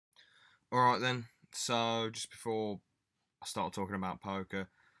Alright then, so just before I start talking about poker,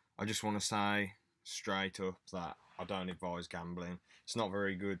 I just want to say straight up that I don't advise gambling. It's not a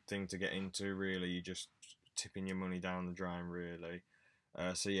very good thing to get into, really. You're just tipping your money down the drain, really.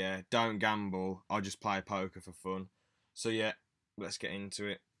 So yeah, don't gamble. I just play poker for fun. So yeah, let's get into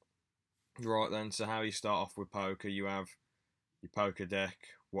it. Right then, so how you start off with poker, you have your poker deck,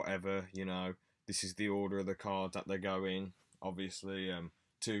 whatever, this is the order of the cards that they go in. Obviously,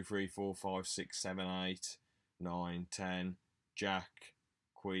 2, 3, 4, 5, 6, 7, 8, 9, 10, Jack,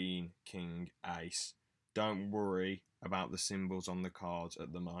 Queen, King, Ace. Don't worry about the symbols on the cards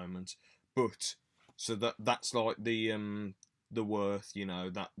at the moment. But so that's like the worth,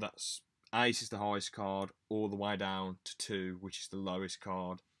 that's Ace is the highest card all the way down to 2, which is the lowest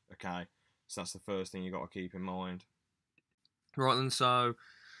card. Okay, so that's the first thing you got to keep in mind. Right then, so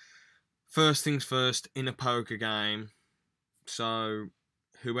first things first in a poker game. So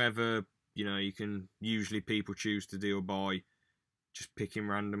whoever, you can usually people choose to deal by just picking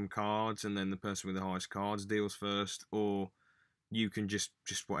random cards, and then the person with the highest cards deals first, or you can just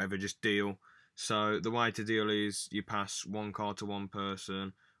whatever, just deal. So the way to deal is you pass one card to one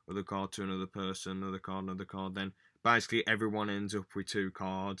person, other card to another person, another card. Then basically everyone ends up with 2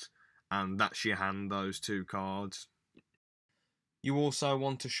 cards, and that's your hand, those 2 cards. You also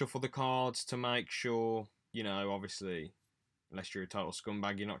want to shuffle the cards to make sure, obviously, unless you're a total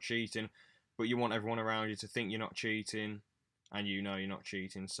scumbag, you're not cheating, but you want everyone around you to think you're not cheating, and you're not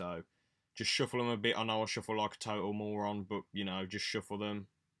cheating, so just shuffle them a bit. I know I shuffle like a total moron, but, just shuffle them,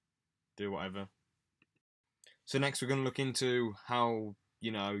 do whatever. So next we're going to look into how,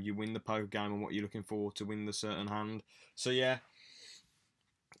 you win the poker game and what you're looking for to win the certain hand. So yeah,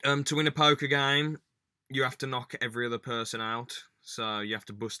 to win a poker game, you have to knock every other person out. So you have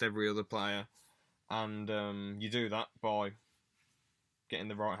to bust every other player, and you do that by getting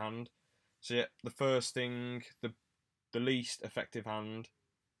the right hand. So yeah, the first thing, the least effective hand,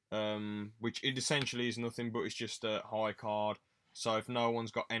 which it essentially is nothing but it's just a high card. So if no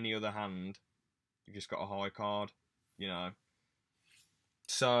one's got any other hand, you've just got a high card,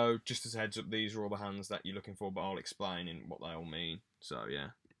 So just as a heads up, these are all the hands that you're looking for, but I'll explain in what they all mean. So yeah.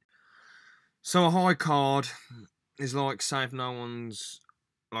 So a high card is like, say if no one's,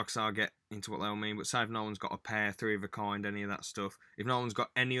 like I say, I'll get into what they all mean, but say if no one's got a pair, 3 of a kind, any of that stuff. If no one's got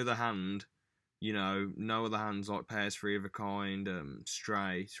any other hand, no other hands like pairs, 3 of a kind,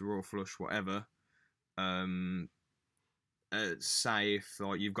 straight, raw flush, whatever. Say if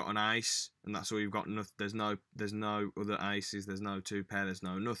like you've got an ace and that's all you've got, there's no other aces, there's no 2 pair, there's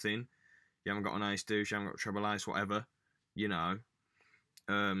no nothing. You haven't got an ace deuce, you haven't got treble ace, whatever.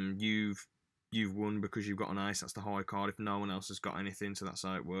 You've won because you've got an ace. That's the high card if no one else has got anything, so that's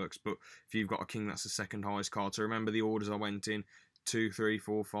how it works. But if you've got a king, that's the second highest card. So remember the orders I went in: 2, 3,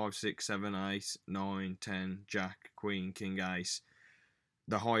 4, 5, 6, 7, 8, 9, 10, Jack, Queen, King, Ace.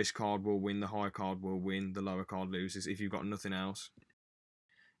 The highest card will win, the high card will win, the lower card loses if you've got nothing else.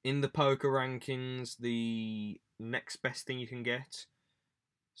 In the poker rankings, the next best thing you can get,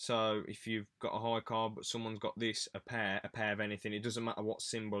 so if you've got a high card but someone's got this, a pair of anything, it doesn't matter what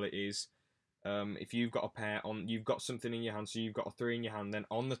symbol it is. If you've got a pair on, you've got something in your hand, so you've got a 3 in your hand, then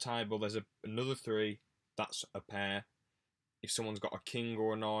on the table there's another 3, that's a pair. If someone's got a king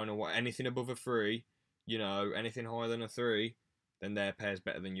or a 9 or anything above a 3, anything higher than a 3, then their pair's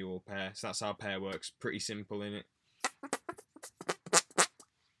better than your pair. So that's how pair works. Pretty simple, innit?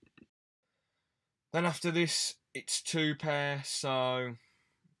 Then after this, it's 2 pair, so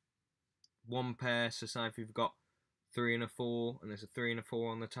 1 pair, so say if you've got 3 and a 4, and there's a 3 and a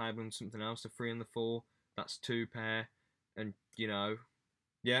 4 on the table and something else, a 3 and the 4, that's 2 pair, and,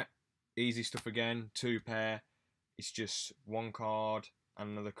 yeah, easy stuff again, 2 pair, it's just 1 card and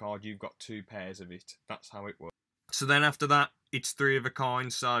another card, you've got 2 pairs of it, that's how it works. So then after that, it's 3 of a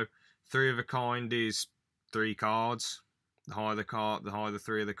kind, so 3 of a kind is 3 cards, the higher the card, the higher the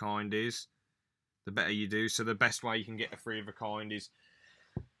 3 of the kind is, the better you do. So the best way you can get a 3 of a kind is,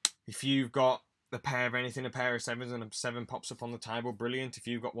 if you've got a pair of anything, a pair of 7s, and a 7 pops up on the table, brilliant. If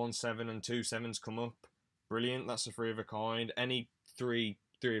you've got 1 7 and 2 7s come up, brilliant, that's a 3 of a kind. Any 3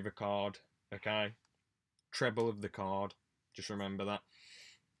 of a card, okay? Treble of the card, just remember that.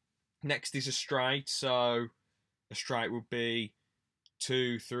 Next is a straight, so a straight would be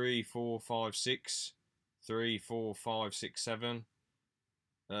 2, 3, 4, 5, 6, 3, 4, 5, 6, 7,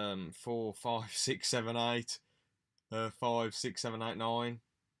 4, 5, 6, 7, 8, 5, 6, 7, 8, 9,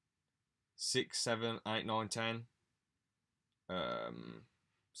 6, 7, 8, 9, 10,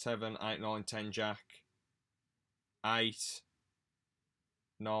 7, 8, 9, 10 Jack, 8,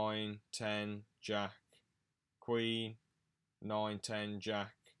 9, 10 Jack, Queen, 9, 10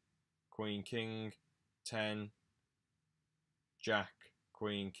 Jack, Queen, King, 10, Jack,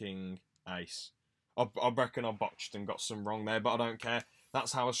 Queen, King, Ace. I reckon I botched and got some wrong there, but I don't care.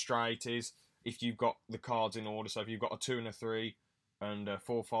 That's how a straight is. If you've got the cards in order, so if you've got a 2 and a 3, and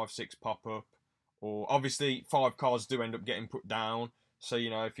 4, 5, 6 pop up, or obviously 5 cards do end up getting put down. So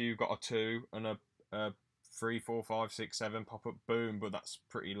you know if you've got a 2 and a 3, 4, 5, 6, 7 pop up, boom. But that's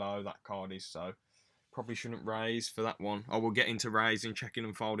pretty low. That card is, so probably shouldn't raise for that one. I will get into raising, checking,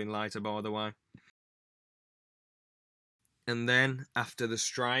 and folding later, by the way. And then after the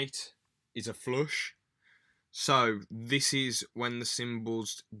straight is a flush. So this is when the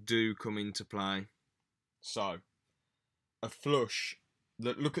symbols do come into play. So a flush,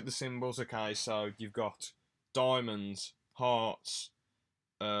 look at the symbols. Okay, so you've got diamonds, hearts,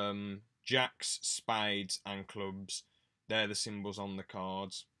 jacks, spades, and clubs. They're the symbols on the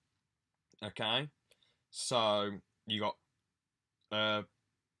cards. Okay, so you got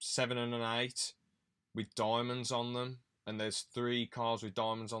 7 and an 8 with diamonds on them. And there's 3 cards with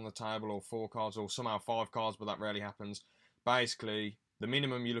diamonds on the table, or 4 cards, or somehow 5 cards, but that rarely happens. Basically, the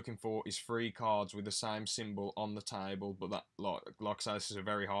minimum you're looking for is 3 cards with the same symbol on the table, but that, like I say, this is a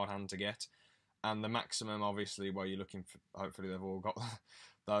very hard hand to get. And the maximum, obviously, where you're looking for, hopefully they've all got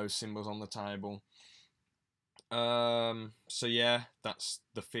those symbols on the table. So yeah, that's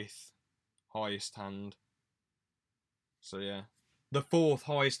the 5th highest hand. So yeah, the 4th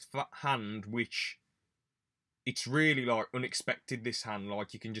highest hand, which it's really like unexpected, this hand.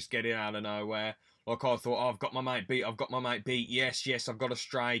 Like you can just get it out of nowhere. Like I thought, oh, I've got my mate beat. I've got my mate beat. Yes, yes, I've got a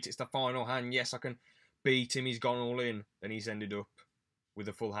straight. It's the final hand. Yes, I can beat him. He's gone all in. Then he's ended up with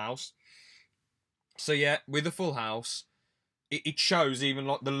a full house. So yeah, with a full house, it shows even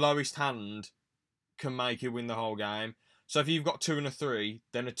like the lowest hand can make you win the whole game. So if you've got 2 and a 3,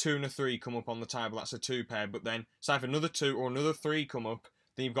 then a 2 and a 3 come up on the table. That's a 2 pair. But then, say if another 2 or another 3 come up,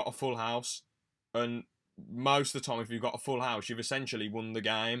 then you've got a full house. And most of the time, if you've got a full house, you've essentially won the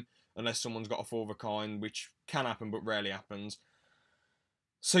game, unless someone's got a 4 of a kind, which can happen but rarely happens.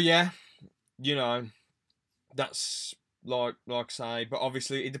 So yeah, you know, that's like I say, but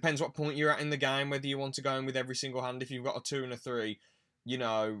obviously it depends what point you're at in the game, whether you want to go in with every single hand. If you've got a 2 and a 3, you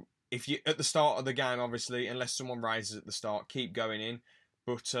know, if you at the start of the game, obviously, unless someone raises at the start, keep going in.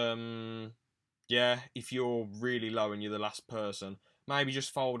 But yeah, if you're really low and you're the last person, maybe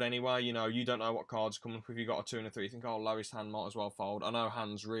just fold anyway. You know, you don't know what cards come up. If you've got a 2 and a 3, you think, oh, lowest hand, might as well fold. I know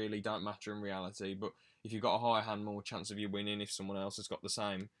hands really don't matter in reality, but if you've got a higher hand, more chance of you winning if someone else has got the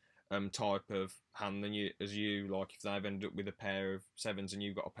same type of hand than as you. Like if they've ended up with a pair of 7s and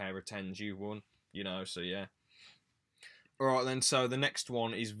you've got a pair of 10s, you've won. You know, so yeah. Alright then, so the next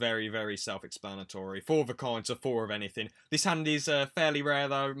one is very, very self-explanatory. 4 of a kind, so 4 of anything. This hand is fairly rare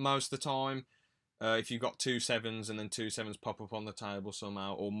though, most of the time. If you've got 2 7s and then 2 7s pop up on the table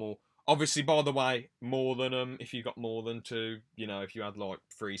somehow, or more. Obviously, by the way, more than if you've got more than 2, you know, if you had like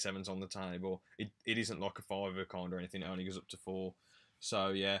 3 7s on the table, it isn't like a 5 of a kind or anything, it only goes up to 4. So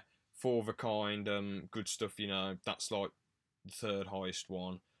yeah, 4 of a kind, good stuff, you know, that's like the 3rd highest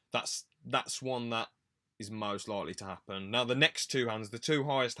one. That's one that is most likely to happen. Now, the next 2 hands, the 2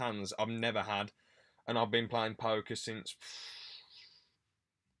 highest hands, I've never had, and I've been playing poker since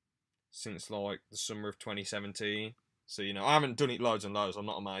like the summer of 2017. So, you know, I haven't done it loads and loads. I'm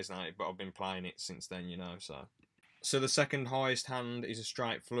not amazed at it, but I've been playing it since then, you know, So the second highest hand is a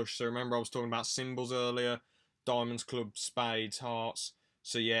straight flush. So remember I was talking about symbols earlier. Diamonds, clubs, spades, hearts.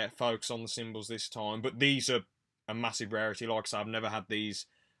 So yeah, focus on the symbols this time. But these are a massive rarity. Like I said, I've never had these.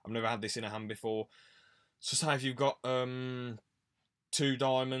 I've never had this in a hand before. So say if you've got 2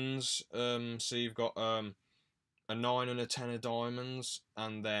 diamonds, so you've got a 9 and a 10 of diamonds,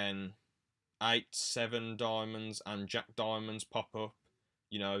 and then 8, 7 diamonds and jack diamonds pop up.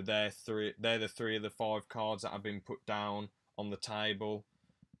 You know, they're the 3 of the 5 cards that have been put down on the table.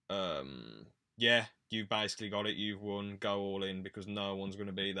 Yeah, you've basically got it. You've won. Go all in, because no one's going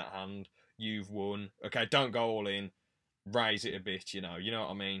to be that hand. You've won. Okay, don't go all in. Raise it a bit, you know what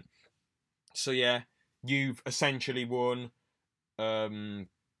I mean? So yeah, you've essentially won. I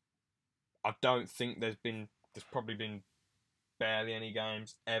don't think there's probably been barely any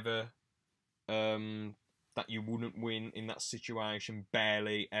games ever that you wouldn't win in that situation.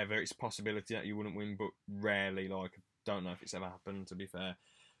 Barely ever. It's a possibility that you wouldn't win, but rarely. Like, I don't know if it's ever happened, to be fair.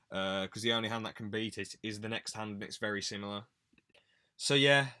 Because the only hand that can beat it is the next hand, and it's very similar. So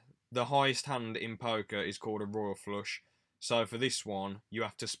yeah, the highest hand in poker is called a royal flush. So for this one, you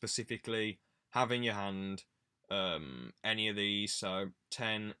have to specifically have in your hand any of these. So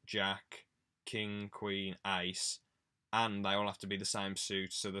 10, jack, king, queen, ace, and they all have to be the same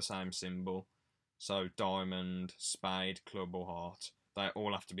suit, so the same symbol. So diamond, spade, club or heart. They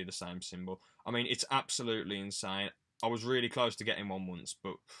all have to be the same symbol. I mean, it's absolutely insane. I was really close to getting one once,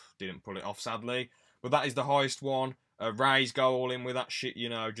 but didn't pull it off, sadly. But that is the highest one. Rays go all in with that shit, you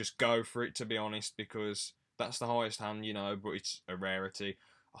know. Just go for it, to be honest, because that's the highest hand, you know, but it's a rarity.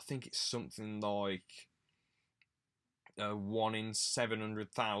 I think it's something like 1 in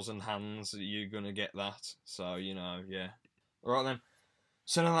 700,000 hands that you're going to get that. So, you know, yeah. Alright then.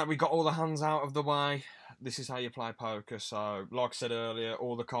 So now that we got all the hands out of the way, this is how you play poker. So, like I said earlier,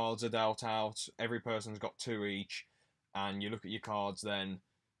 all the cards are dealt out. Every person's got 2 each. And you look at your cards then.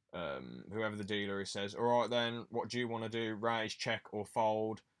 Whoever the dealer is says, alright then, what do you want to do? Raise, check, or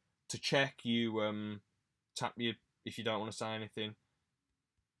fold? To check, you tap your, if you don't want to say anything,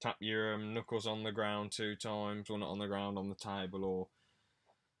 tap your knuckles on the ground 2 times, or not on the ground, on the table, or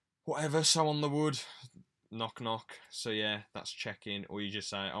whatever. So on the wood, knock knock. So yeah, that's checking. Or you just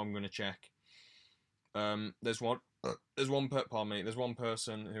say, I'm going to check. There's one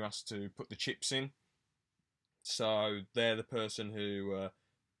person who has to put the chips in. So they're the person who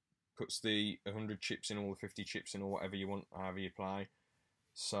puts the 100 chips in, or the 50 chips in, or whatever you want, however you play.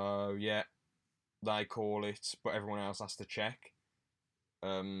 So yeah, they call it, but everyone else has to check.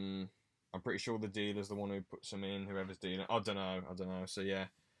 I'm pretty sure the dealer's the one who puts them in, whoever's dealing. I don't know. So yeah,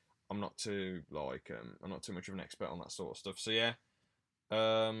 I'm not too much of an expert on that sort of stuff. So yeah,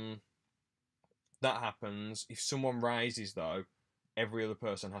 that happens. If someone raises though, every other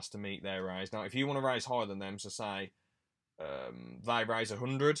person has to meet their raise. Now, if you want to raise higher than them, so say they raise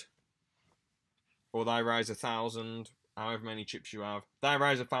 100, or they raise 1,000, however many chips you have, they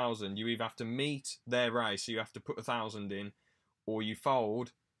raise 1,000. You either have to meet their raise, so you have to put 1,000 in, or you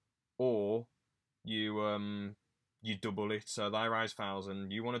fold, or you double it. So they raise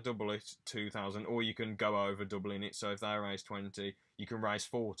 1,000, you want to double it 2,000, or you can go over doubling it. So if they raise 20, you can raise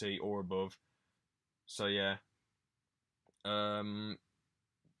 40 or above. So yeah,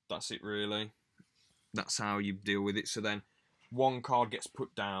 that's it really. That's how you deal with it. So then, one card gets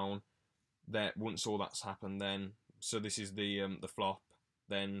put down. There, once all that's happened, then so this is the flop.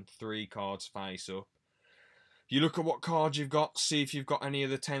 Then 3 cards face up. You look at what cards you've got, see if you've got any of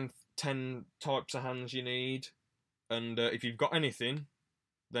the 10 types of hands you need, and if you've got anything,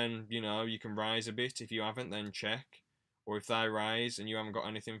 then you know you can raise a bit. If you haven't, then check, or if they raise and you haven't got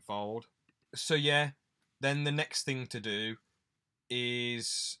anything, fold. So yeah, then the next thing to do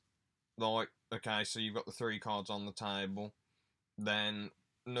is like, okay, so you've got the 3 cards on the table, then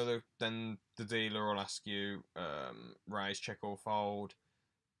the dealer will ask you raise, check, or fold,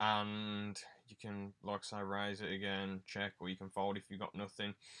 and you can, like I say, raise it again, check, or you can fold if you've got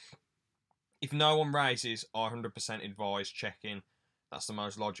nothing. If no one raises, I 100% advise checking. That's the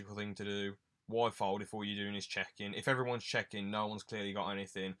most logical thing to do. Why fold if all you're doing is checking? If everyone's checking, no one's clearly got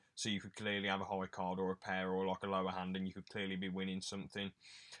anything, so you could clearly have a high card or a pair or like a lower hand, and you could clearly be winning something.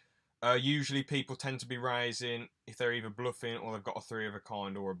 Usually people tend to be raising if they're either bluffing or they've got a 3 of a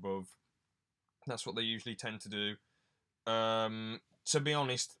kind or above. That's what they usually tend to do. To be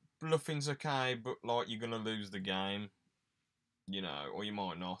honest, bluffing's okay, but like you're going to lose the game, you know, or you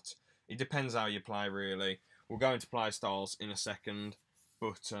might not. It depends how you play, really. We'll go into play styles in a second,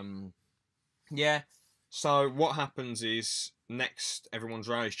 but yeah. So what happens is next everyone's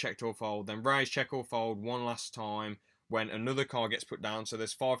raise, checked, or fold, then raise, check, or fold one last time when another card gets put down. So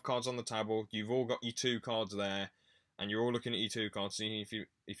there's 5 cards on the table. You've all got your 2 cards there, and you're all looking at your 2 cards, seeing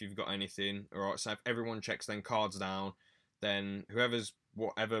if you've got anything. All right. So if everyone checks, then cards down. Then whoever's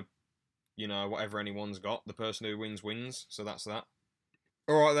whatever anyone's got, the person who wins. So that's that.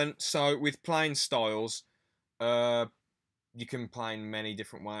 All right then. So with playing styles, you can play in many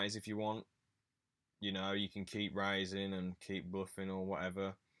different ways if you want. You know, you can keep raising and keep bluffing or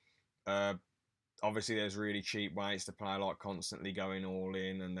whatever. Obviously, there's really cheap ways to play, like constantly going all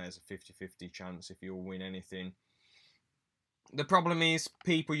in, and there's a 50-50 chance if you'll win anything. The problem is,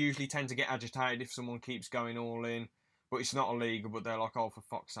 people usually tend to get agitated if someone keeps going all in, but it's not illegal, but they're like, oh, for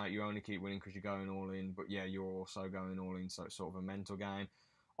fuck's sake, you only keep winning because you're going all in, but yeah, you're also going all in, so it's sort of a mental game.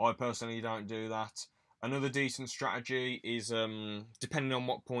 I personally don't do that. Another decent strategy is, depending on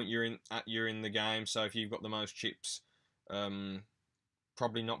what point you're in the game, so if you've got the most chips,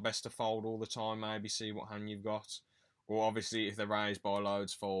 probably not best to fold all the time, maybe see what hand you've got. Or obviously, if they're raised by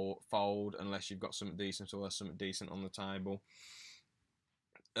loads, fold unless you've got something decent or there's something decent on the table.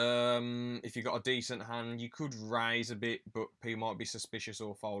 If you've got a decent hand, you could raise a bit, but people might be suspicious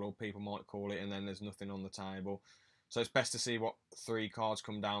or fold, or people might call it, and then there's nothing on the table. So it's best to see what 3 cards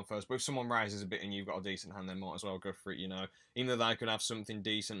come down first. But if someone raises a bit and you've got a decent hand, they might as well go for it, you know. Even though they could have something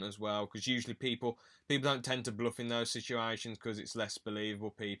decent as well. Because usually people don't tend to bluff in those situations because it's less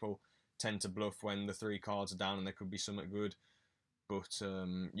believable. People tend to bluff when the 3 cards are down and there could be something good. But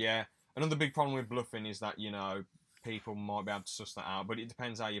yeah, another big problem with bluffing is that, you know, people might be able to suss that out, but it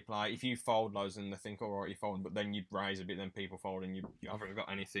depends how you play. If you fold loads and they think, all right, you're folding, but then you raise a bit, then people fold and you haven't got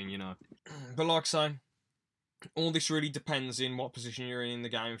anything, you know. But like I say, all this really depends in what position you're in the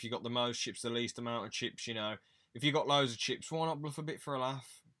game. If you got the most chips, the least amount of chips, you know. If you got loads of chips, why not bluff a bit for a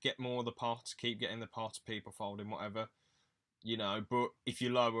laugh? Get more of the pot, keep getting the pot, people folding, whatever, you know. But if you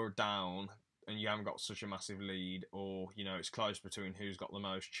lower down and you haven't got such a massive lead, or, you know, it's close between who's got the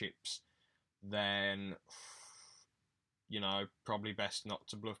most chips, then, you know, probably best not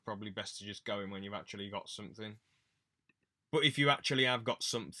to bluff, probably best to just go in when you've actually got something. But if you actually have got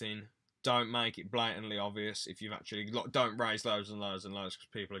something, don't make it blatantly obvious. If you've actually, don't raise loads and loads and loads, because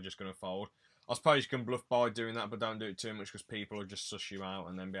people are just going to fold. I suppose you can bluff by doing that, but don't do it too much, because people will just suss you out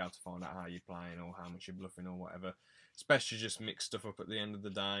and then be able to find out how you're playing or how much you're bluffing or whatever. It's best to just mix stuff up at the end of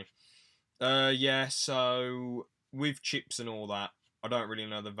the day. Yeah, so with chips and all that, I don't really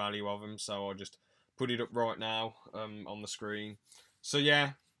know the value of them, so I'll just put it up right now on the screen. So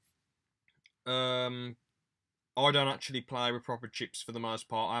yeah, I don't actually play with proper chips for the most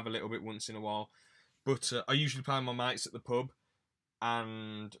part. I have a little bit once in a while, but I usually play with my mates at the pub,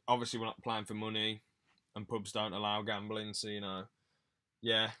 and obviously we're not playing for money, and pubs don't allow gambling, so, you know,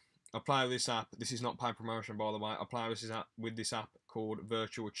 yeah. I play with this app. This is not paid promotion, by the way. I play with this app called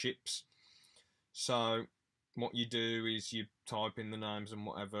Virtual Chips. So what you do is you type in the names and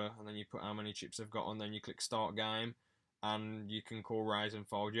whatever, and then you put how many chips they've got, and then you click start game, and you can call, raise and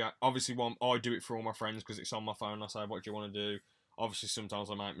fold. Yeah, obviously I do it for all my friends because it's on my phone. I say, what do you want to do? Obviously sometimes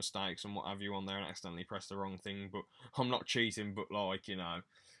I make mistakes and what have you on there and accidentally press the wrong thing, but I'm not cheating, but, like, you know,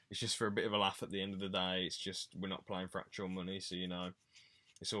 it's just for a bit of a laugh at the end of the day. It's just, we're not playing for actual money, so, you know,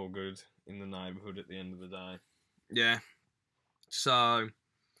 it's all good in the neighbourhood at the end of the day. Yeah. So,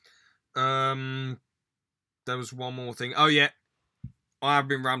 there was one more thing. Oh, yeah. I have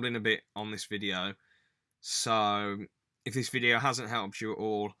been rambling a bit on this video. So, if this video hasn't helped you at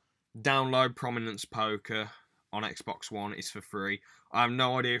all, download Prominence Poker on Xbox One. It's for free. I have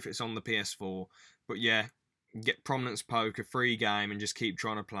no idea if it's on the PS4. But yeah, get Prominence Poker, free game, and just keep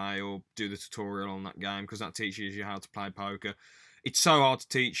trying to play or do the tutorial on that game, because that teaches you how to play poker. It's so hard to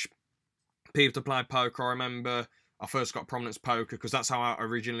teach people to play poker. I remember I first got Prominence Poker because that's how I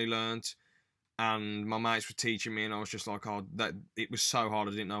originally learned, and my mates were teaching me, and I was just like, oh, it was so hard,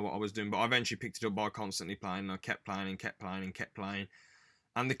 I didn't know what I was doing. But I eventually picked it up by constantly playing, and I kept playing and kept playing and kept playing.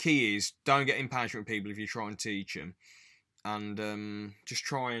 And the key is, don't get impatient with people if you try and teach them, and just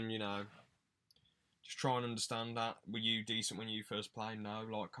try and, you know, just try and understand that. Were you decent when you first played? No,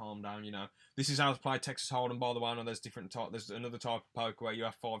 like, calm down, you know. This is how to play Texas Hold'em, by the way. I know there's different type. There's another type of poker where you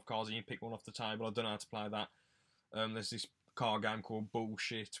have 5 cards and you pick one off the table. I don't know how to play that. There's this card game called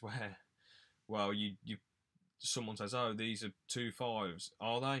Bullshit where, well, someone says, oh, these are 2 5s.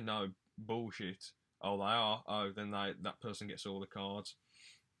 Are they? No, bullshit. Oh, they are. Oh, then that person gets all the cards.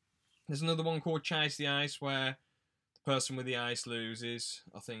 There's another one called Chase the Ace where the person with the ace loses.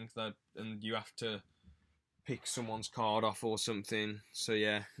 I think that, and you have to pick someone's card off or something. So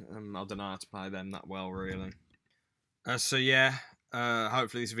yeah, I don't know how to play them that well, really. So yeah,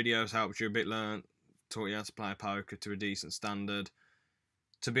 hopefully this video has helped you a bit, taught you how to play poker to a decent standard.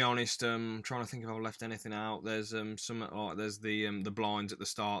 To be honest, I'm trying to think if I've left anything out. There's there's the blinds at the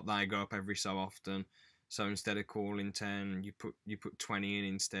start. They go up every so often. So instead of calling 10, you put 20 in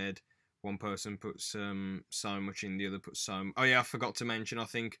instead. One person puts so much in, the other puts so. Oh yeah, I forgot to mention. I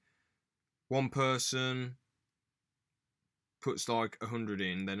think one person puts like 100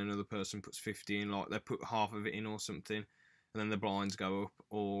 in, then another person puts 50 in. Like they put half of it in or something, and then the blinds go up.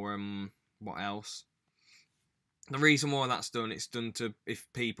 Or what else? The reason why that's done, it's done to, if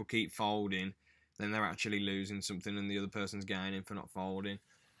people keep folding, then they're actually losing something and the other person's gaining for not folding.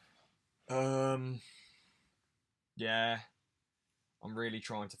 Yeah, I'm really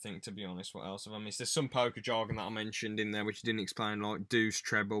trying to think, to be honest, what else have I missed. There's some poker jargon that I mentioned in there which didn't explain, like deuce,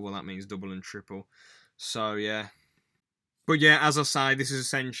 treble, well that means double and triple. So yeah. But yeah, as I say, this is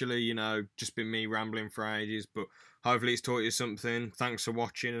essentially, you know, just been me rambling for ages, but hopefully it's taught you something. Thanks for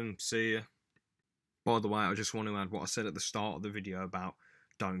watching and see ya. By the way, I just want to add what I said at the start of the video about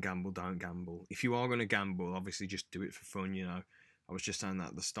don't gamble, don't gamble. If you are going to gamble, obviously just do it for fun, you know. I was just saying that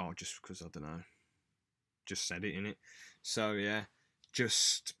at the start just because, I don't know, just said it in it. So yeah,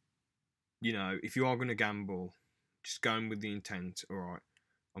 just, you know, if you are going to gamble, just go in with the intent, alright,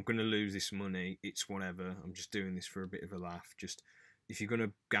 I'm going to lose this money, it's whatever, I'm just doing this for a bit of a laugh. Just, if you're going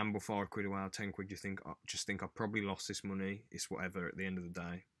to gamble 5 quid or 10 quid, just think I probably lost this money, it's whatever at the end of the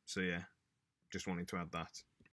day. So yeah. Just wanted to add that.